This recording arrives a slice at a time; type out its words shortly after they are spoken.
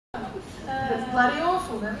bloody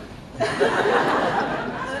awful, then.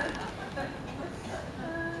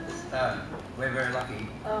 We're very lucky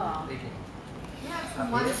people. We have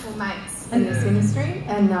some wonderful mates in this industry,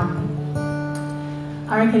 and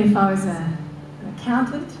I reckon if I was an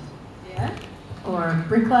accountant, or a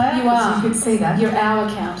bricklayer, You are. you could see that. You're our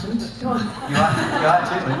accountant. You are too.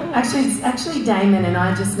 Actually, it's actually Damon, and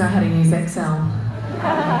I just know how to use Excel.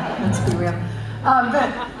 Let's be real.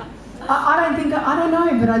 But I don't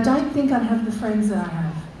know, but I don't think I'd have the friends that I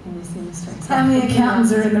have in this industry. So How many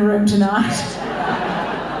accountants are in the room tonight?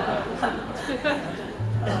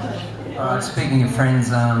 Alright, speaking of friends,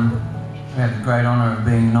 we have the great honour of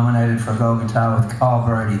being nominated for a gold guitar with Kyle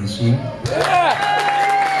Brody this year.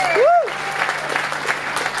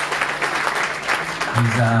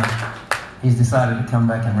 He's decided to come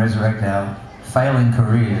back and resurrect our failing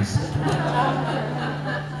careers.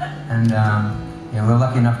 And yeah, we're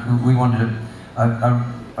lucky enough, we wanted to,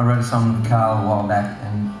 I wrote a song with Carl a while back,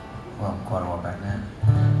 and, well, quite a while back now.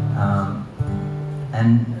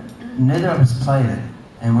 And neither of us played it.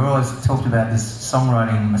 And we always talked about this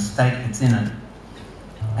songwriting mistake that's in it.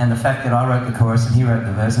 And the fact that I wrote the chorus and he wrote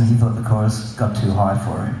the verse, and he thought the chorus got too high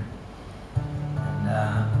for him. And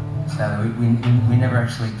so we never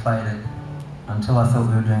actually played it until I thought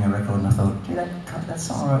we were doing a record, and I thought, gee, that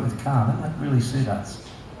song I wrote with Carl, that might really suit us.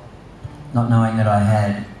 Not knowing that I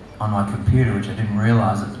had on my computer, which I didn't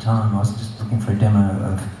realise at the time, I was just looking for a demo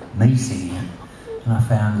of me singing it, and I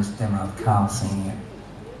found this demo of Carl singing it.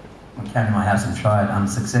 I came to my house and tried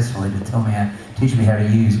unsuccessfully to teach me how to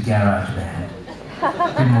use GarageBand.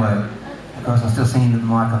 Didn't work. Of course, I'm still singing to the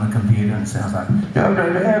mic on the computer, and it sounds like. The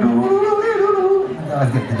guys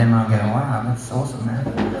get the demo and go, wow, that's awesome, man.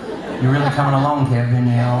 You're really coming along, Kev, in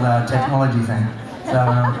the old technology thing. So,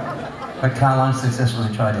 but Carl unsuccessfully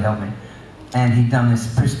tried to help me. And he'd done this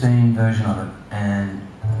pristine version of it. And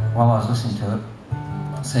while I was listening to it,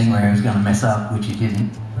 seeing where he was going to mess up, which he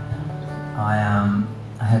didn't, I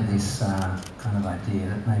had this kind of idea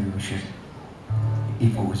that maybe we should,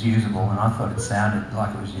 if it was usable, and I thought it sounded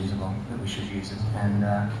like it was usable, that we should use it. And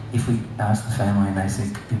if we asked the family and they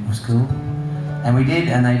said it was cool, and we did,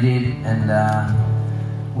 and they did, and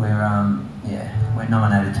we're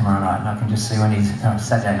nominated tomorrow night, and I can just see when he's,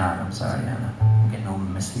 Saturday night, I'm sorry, I'm getting all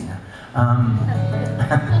misty now. I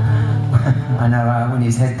know when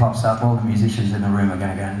his head pops up, all the musicians in the room are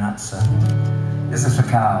going to go nuts. So. This is for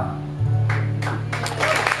Carl.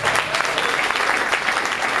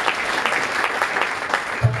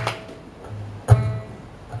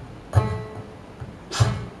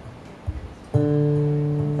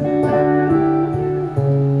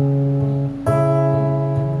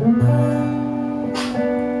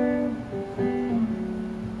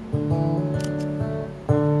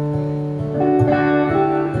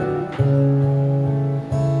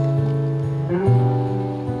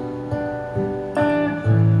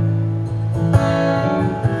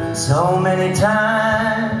 So many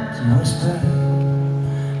times you whisper,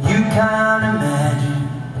 you can't imagine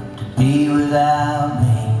to be without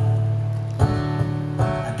me. I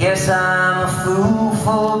guess I'm a fool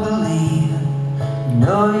for believing, you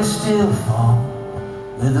know you still fall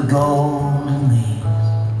with the golden leaves.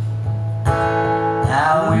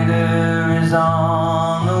 Now winter is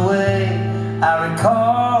on the way, I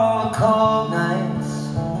recall the cold nights,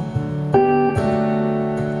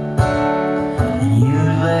 and you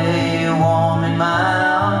lay warm in my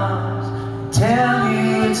arms, tell me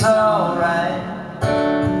it's alright,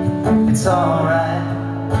 it's alright,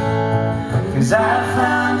 'cause I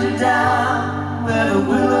found you down where the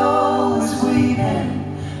willow was weeping,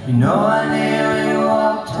 you know I nearly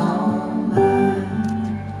walked on by.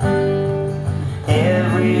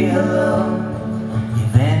 Every hello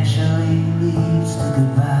eventually leads to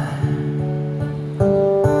goodbye.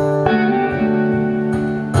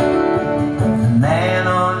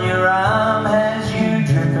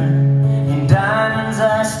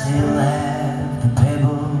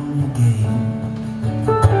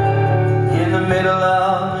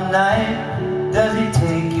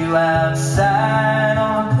 Outside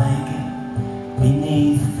on a blanket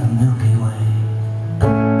beneath the Milky Way,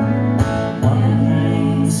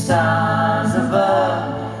 wondering the stars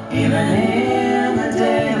above, even in the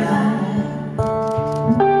daylight,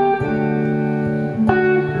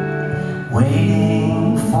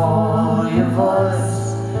 waiting for your voice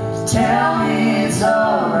to tell me it's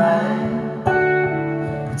alright,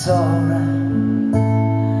 it's alright,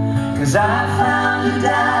 'cause I found you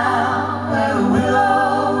down where the willow,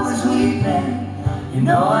 you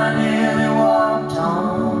know I nearly walked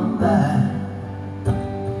on by.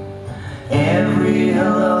 Every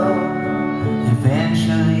hello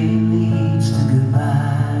eventually leads to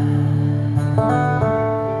goodbye.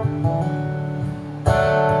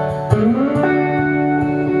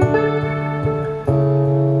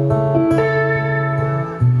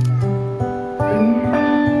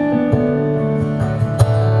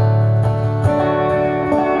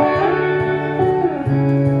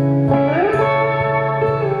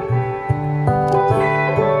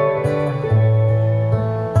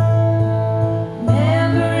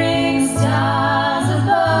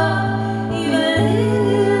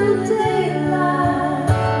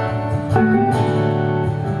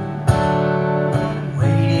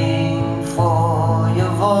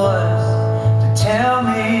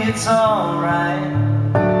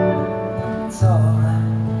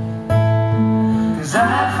 'cause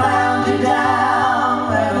I found you down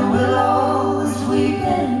where the willows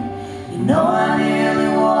weeping. You know I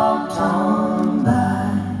nearly walked on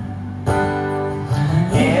by.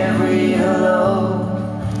 Every hello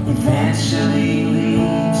eventually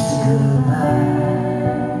leads to goodbye.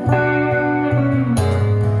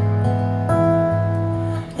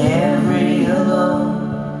 Every hello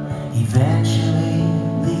eventually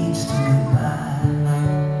leads to goodbye.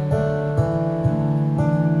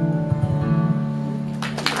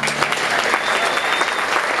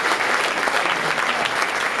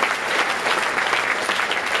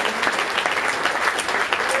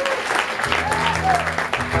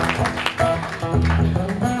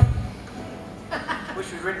 Wish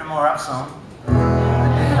we'd written a more up song. It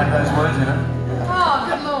didn't have those words in it. Oh,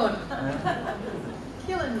 good Lord.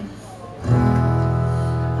 Killing me.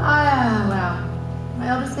 Wow. My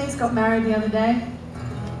eldest niece got married the other day,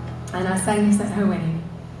 and I sang this at her wedding.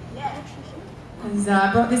 And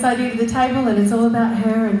I brought this idea to the table, and it's all about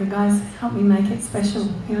her, and the guys helped me make it special.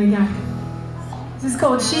 Here we go. This is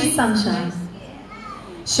called She's Sunshine.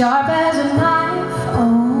 Sharp as a knife,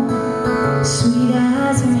 oh, sweet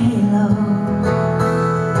as her halo,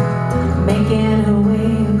 making her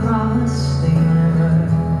way across the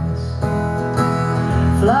universe.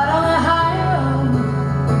 Flood on the high road,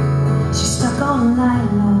 she's stuck on the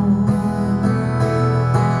line low,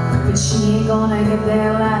 but she ain't gonna get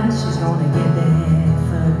there last, she's gonna get there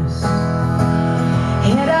first.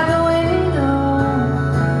 Head out the window,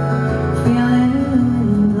 feeling the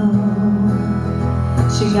wind blow.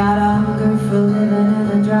 She got a hunger for living and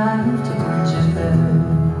a drive to quench her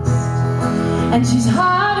thirst. And she's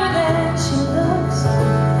harder than she looks,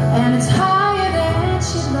 and it's higher than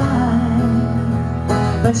she'd like,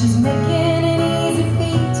 but she's making an easy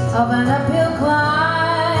feat of an uphill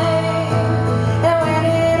climb. And when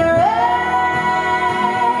it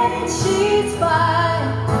rains, she's fine.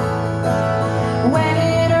 When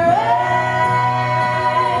it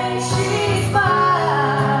rains, she's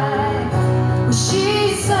fine. Well,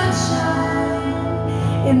 she's sunshine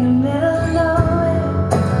in the middle of nowhere.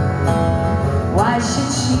 Why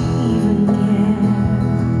should she even care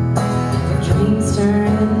if dreams turn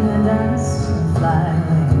into dust and fly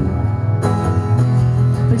away?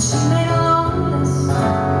 But she made a long list,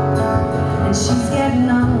 and she's getting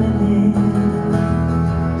on with it.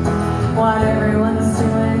 What everyone's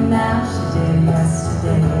doing now, she did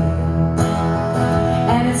yesterday.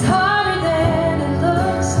 And it's harder than it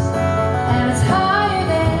looks, and it's higher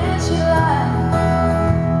than she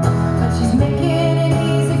likes, but she's making an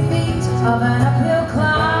easy feat of an uphill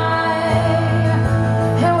climb.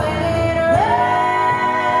 And when it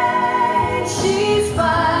rains, she's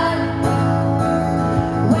fine.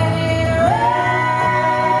 When it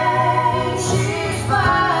rains, she's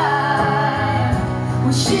fine.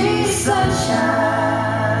 Well, she's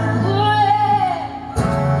sunshine. Oh, yeah.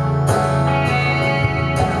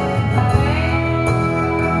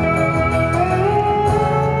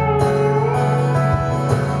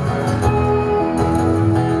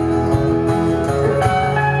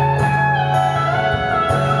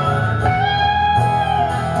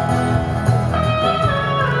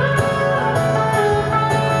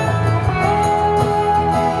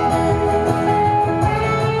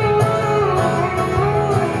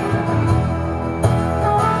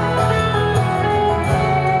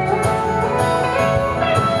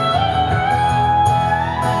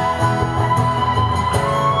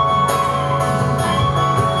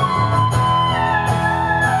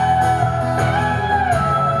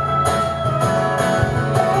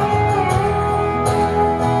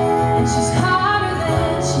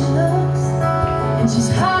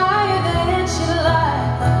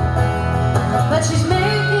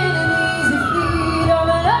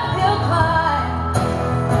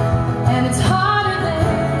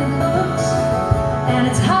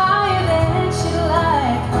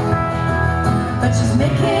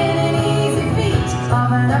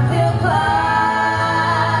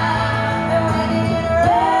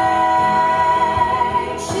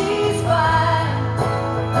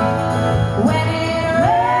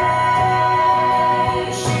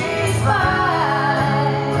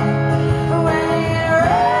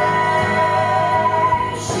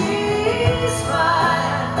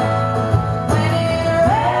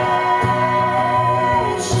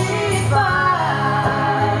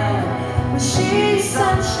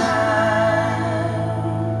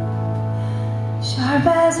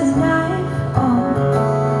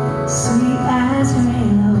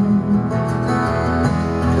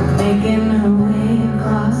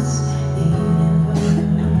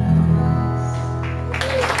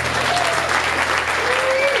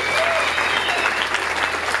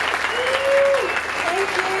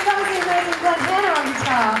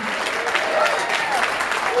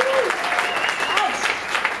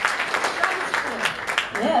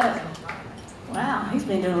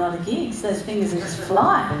 do a lot of gigs. Those fingers are just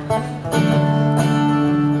flying.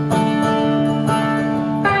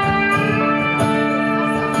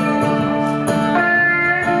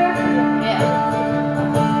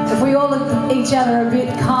 Yeah. If we all looked at each other a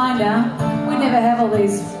bit kinder, we'd never have all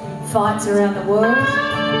these fights around the world.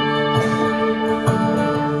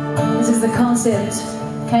 This is the concept.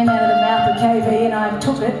 Came out of the mouth of KB and I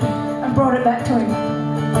took it and brought it back to him.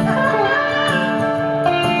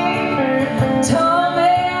 Tall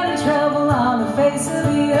man in trouble on the face of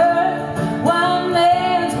the earth. One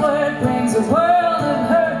man's word brings a world of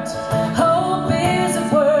hurt. Hope is a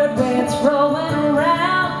word where it's rolling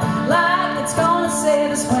around like it's gonna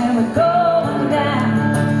save us when we're going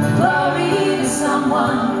down. Glory to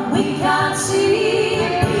someone we can't see.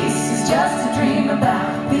 Peace is just a dream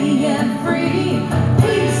about being free.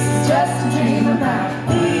 Peace is just a dream about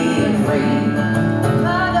being free.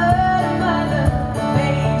 Mother to mother,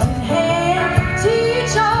 babes in hand,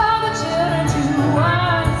 teach all the children to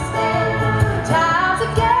understand. Times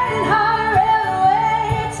are getting harder every way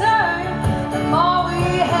you turn. The more we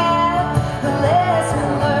have, the less we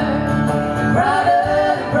learn. Brother to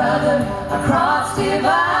brother, across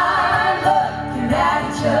divide, looking at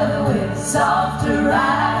each other with softer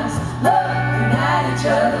eyes. Looking at each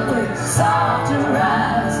other with softer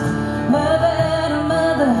eyes. Mother to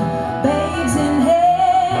mother, babes in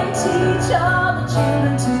hand, teach all the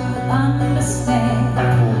children to understand.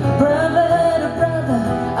 Brother to brother,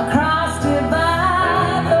 across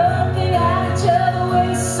divide, looking at each other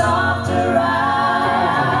with softer eyes.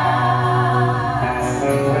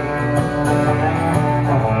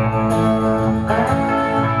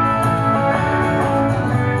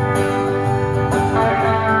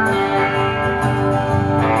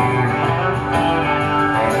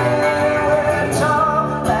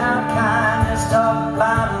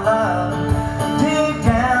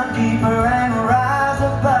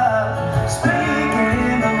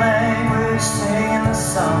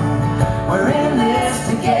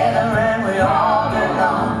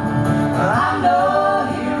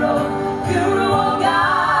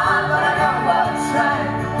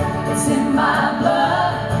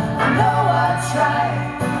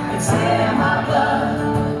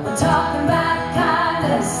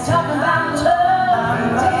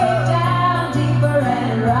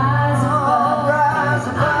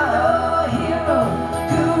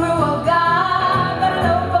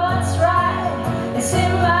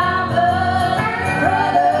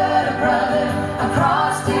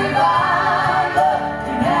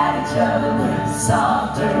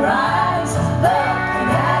 Softer eyes, looking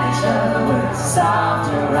at each other with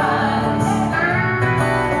softer eyes.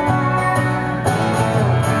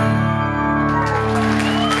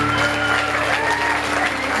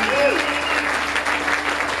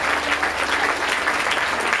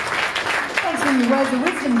 Thanks for your words of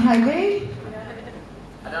wisdom, KB.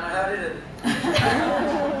 I don't know how I did it. I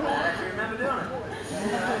actually remember doing it.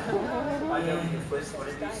 I go with your first, what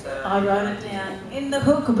did you say? I wrote it down in the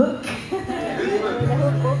hook book.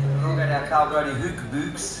 We've all got our Carl Brody hook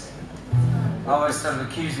books. I always sort of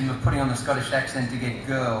accused him of putting on the Scottish accent to get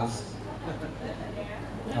girls.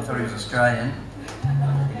 I thought he was Australian.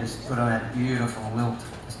 He just put on that beautiful lilt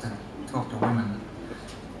just to talk to women.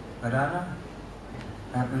 But I don't know.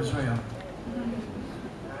 Apparently it was real.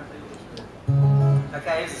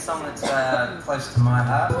 Okay, here's a song that's close to my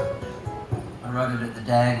heart. I wrote it at the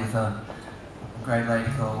DAG with a great lady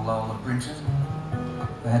called Lola Brinton,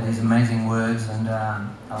 who had these amazing words and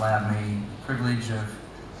allowed me the privilege of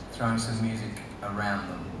throwing some music around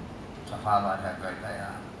them to highlight how great they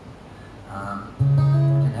are.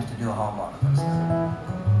 Didn't have to do a whole lot of it. So.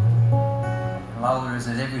 Lola is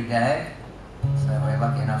at every DAG, so we're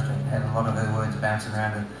lucky enough to have a lot of her words bouncing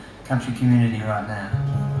around the country community right now.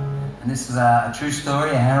 And this is a true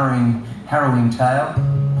story, a harrowing tale.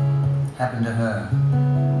 Happened to her.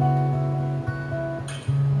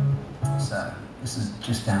 So, this is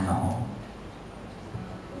just down the hall.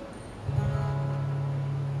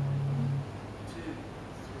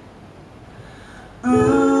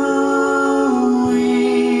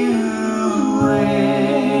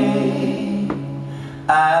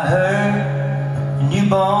 I heard a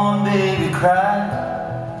newborn baby cry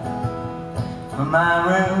from my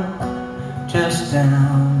room just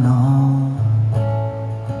down the hall.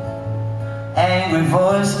 Angry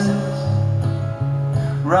voices,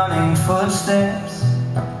 running footsteps,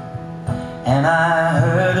 and I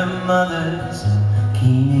heard a mother's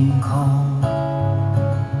keening call.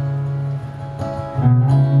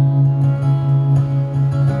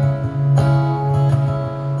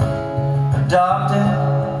 A doctor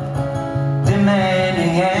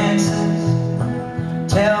demanding answers,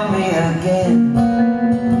 tell me again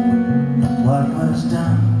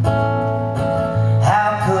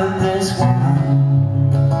could this woman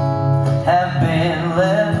have been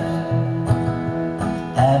left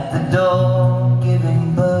at the door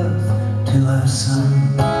giving birth to her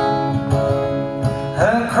son?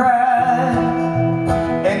 Her cries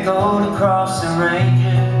echoed across the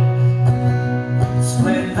ranges,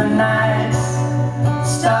 split the night's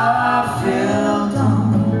star-filled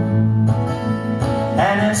dawn,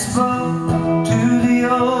 and it spoke to the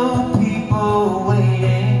old people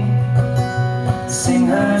waiting, sing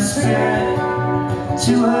her spirit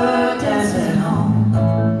to her desert home.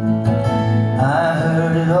 I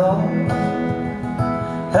heard it all,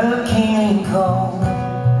 her keening call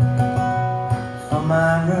from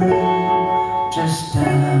my room just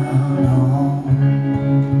down home.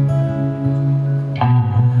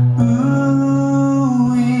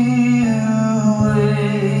 Ooh-wee,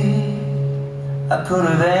 ooh-wee, I could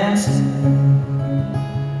have answered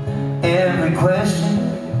every question.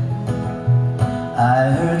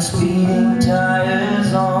 I heard speeding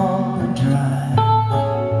tires on the drive,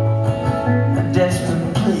 a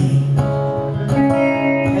desperate plea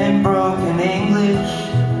in broken English,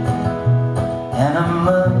 and a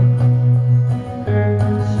murmured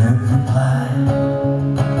reply.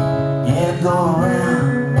 Yeah, go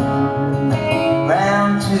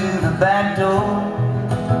round to the back door.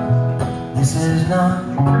 This is not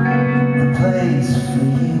the place for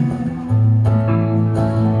you.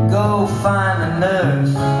 Go find a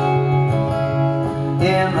nurse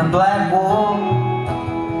in the black ward.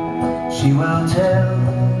 She will tell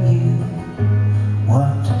you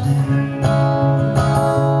what to do.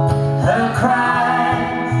 Her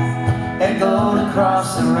cries echoed across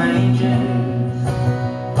the ranges,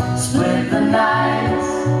 split the night's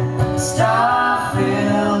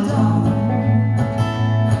star-filled dawn,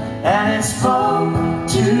 and it spoke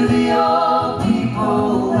to the old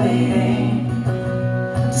people waiting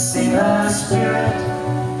to sing her spirit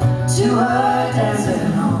to her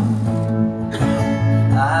desert home.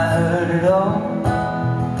 I heard it all,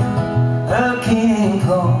 her keening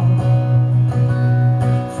call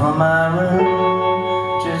from my room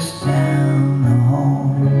just down the hall.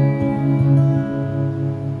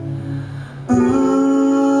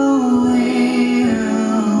 Ooh-wee,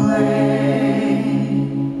 ooh-wee,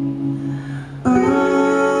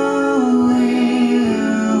 ooh-wee,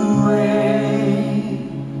 ooh-wee,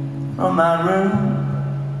 from my room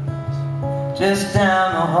just down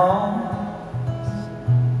the hall,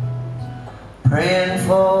 praying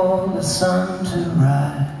for the sun to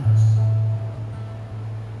rise,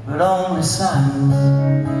 but only silence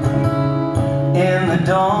in the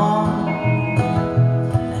dawn.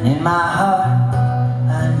 And in my heart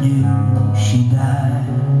I knew she died.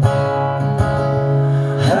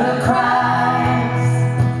 Her cries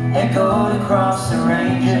echoed across the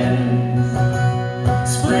ranges,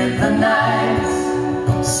 split the night's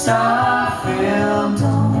star-filled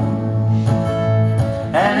dawn,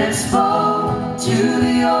 and it spoke to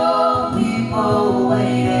the old people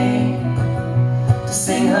waiting to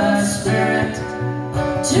sing her spirit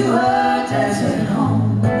to her desert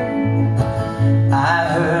home. I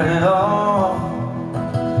heard it all,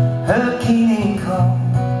 her keening call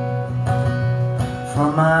from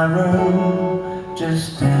my room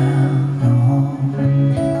just down the hall.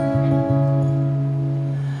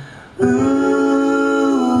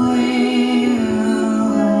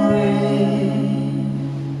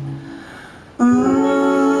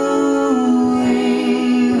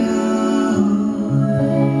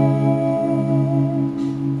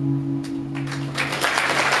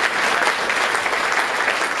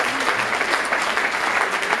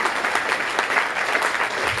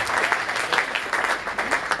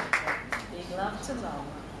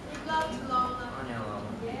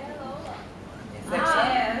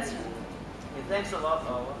 Thanks a lot,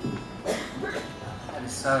 Lola. That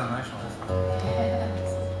is so emotional.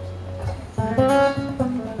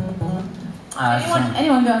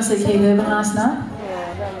 Anyone go and see Keith Urban last night?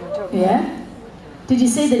 Yeah? Did you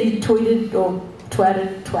see that he tweeted or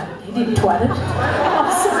twatted? He didn't twat it.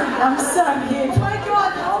 I'm so cute. Oh my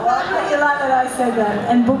God, you like that I said that.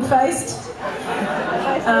 And book-faced.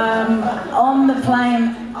 On the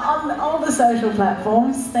plane, on all the social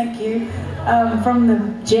platforms, thank you, from the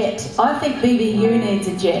jet. I think BBU needs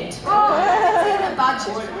a jet. Oh, it's in the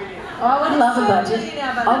budget. I would love a budget.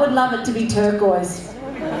 I would love it to be turquoise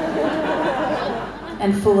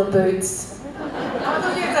and full of boots. I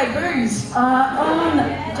thought you would say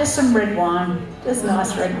booze. Just some red wine. Just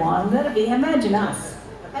nice red wine. That'd be, imagine us.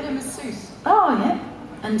 And a masseuse. Oh yeah,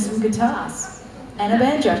 and some guitars and a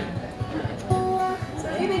banjo. So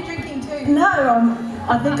you've been drinking too? No,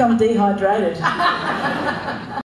 I think I'm dehydrated.